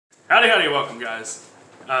Howdy, welcome guys.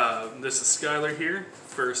 This is Skylar here,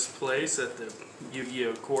 first place at the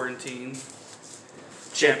Yu-Gi-Oh! Quarantine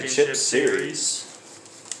Championship Series.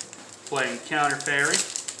 Playing Counter Fairy.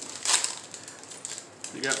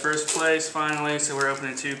 We got first place finally, so we're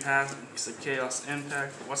opening 2 packs of Chaos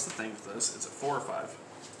Impact. What's the thing with this? Is it 4 or 5?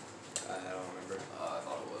 I don't remember. I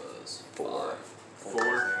thought it was 4.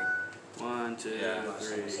 1, 2,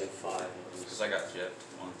 3. 5. Because I got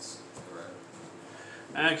gypped once.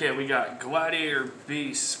 Okay, we got Gladiator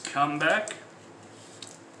Beast Comeback.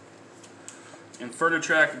 Inferno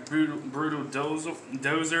Track Brutal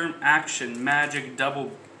Dozer. Action Magic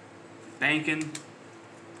Double Banking.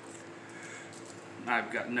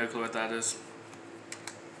 I've got no clue what that is.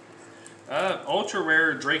 Ultra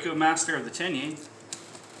Rare Draco Master of the Tenyi.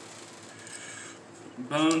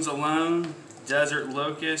 Bones Alone. Desert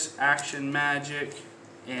Locust. Action Magic.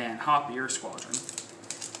 And Hoppier Squadron.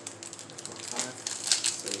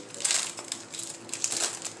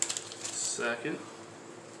 Second.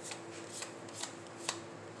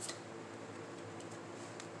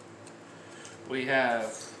 We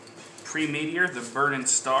have Pre-Meteor, the Burning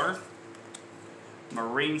Star.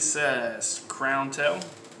 Marine Says, Crown Tail,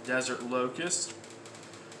 Desert Locust.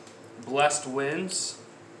 Blessed Winds.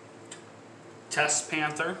 Test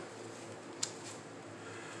Panther.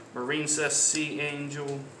 Marine Says, Sea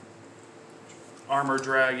Angel. Armor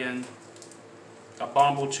Dragon.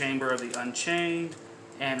 Abominable Chamber of the Unchained.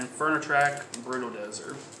 And Inferno Track, Brutal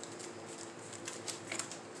Desert.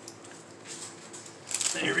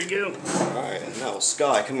 There we go. Alright, and now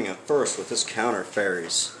Sky coming in first with his Counter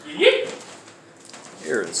Fairies. Yeet.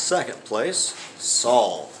 Here in second place,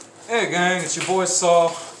 Saul. Hey gang, it's your boy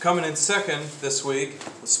Saul coming in second this week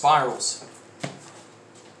with Spirals.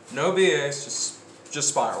 No BS, just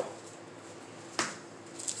Spiral.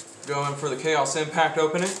 Going for the Chaos Impact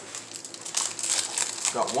opening.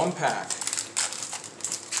 Got 1 pack.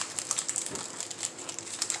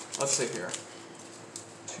 Let's see here.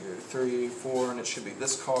 2, 3, 4, and it should be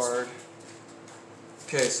this card.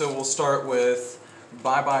 Okay, so we'll start with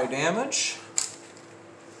Bye Bye Damage.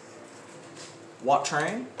 Watt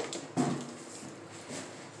Train.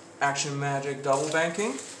 Action Magic Double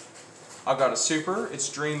Banking. I got a Super, it's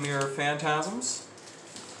Dream Mirror Phantasms.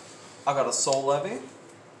 I got a Soul Levy.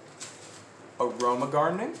 Aroma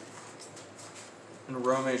Gardening. And a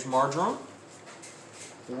Romage Marjoram.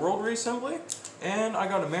 World Reassembly. And I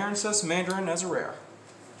got a Marincess Mandarin as a rare.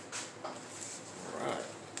 Alright.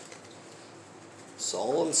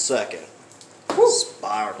 Saul in second. Woo.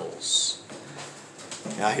 Spirals.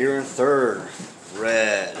 Now here in third,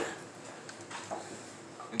 Red.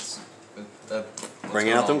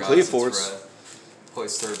 Bringing out them Cleaforts.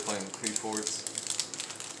 Place third playing Cleaforts.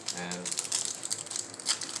 And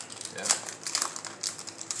yeah.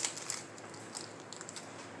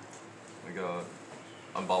 We got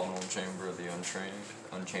Abominable Chamber of the Unchained.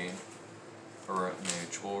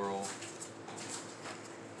 Mage Floral.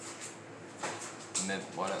 Mint,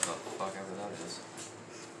 whatever the fuck ever that is.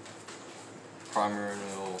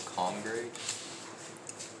 Primordial Comgrade.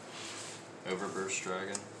 Overburst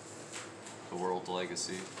Dragon. The World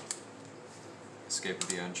Legacy. Escape of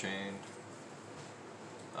the Unchained.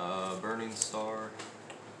 Burning Star.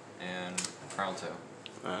 And Crown Tail.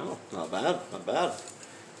 Well, not bad, not bad.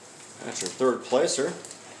 That's your third placer,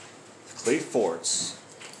 Cleaforts.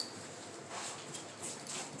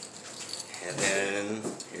 And then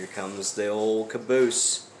here comes the old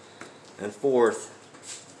caboose. And fourth,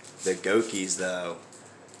 the Gokis though.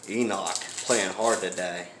 Enoch playing hard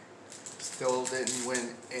today. Still didn't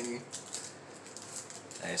win any.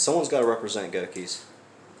 Hey, someone's got to represent Gokis.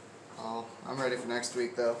 Oh, I'm ready for next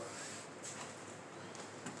week though.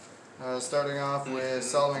 Starting off with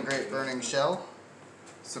Solomon Great Burning Shell,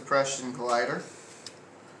 Suppression Collider,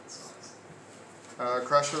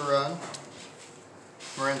 Crusher Run,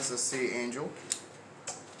 Marincess Sea Angel,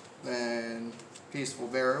 then Peaceful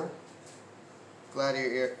Burial,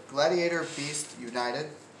 Gladiator Beast United,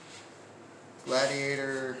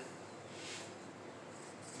 Gladiator,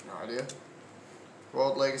 no idea,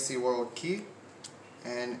 World Legacy World Key,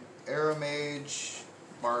 and Aeromage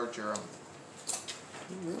Marjoram.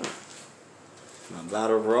 Not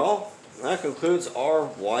bad overall. That concludes our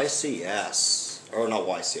YCS. Or not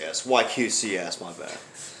YCS, YQCS, my bad.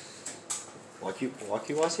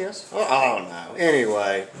 YQYCS? Oh, I don't know.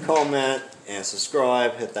 Anyway, comment and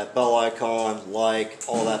subscribe, hit that bell icon, like,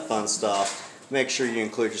 all that fun stuff. Make sure you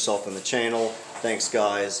include yourself in the channel. Thanks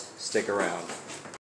guys, stick around.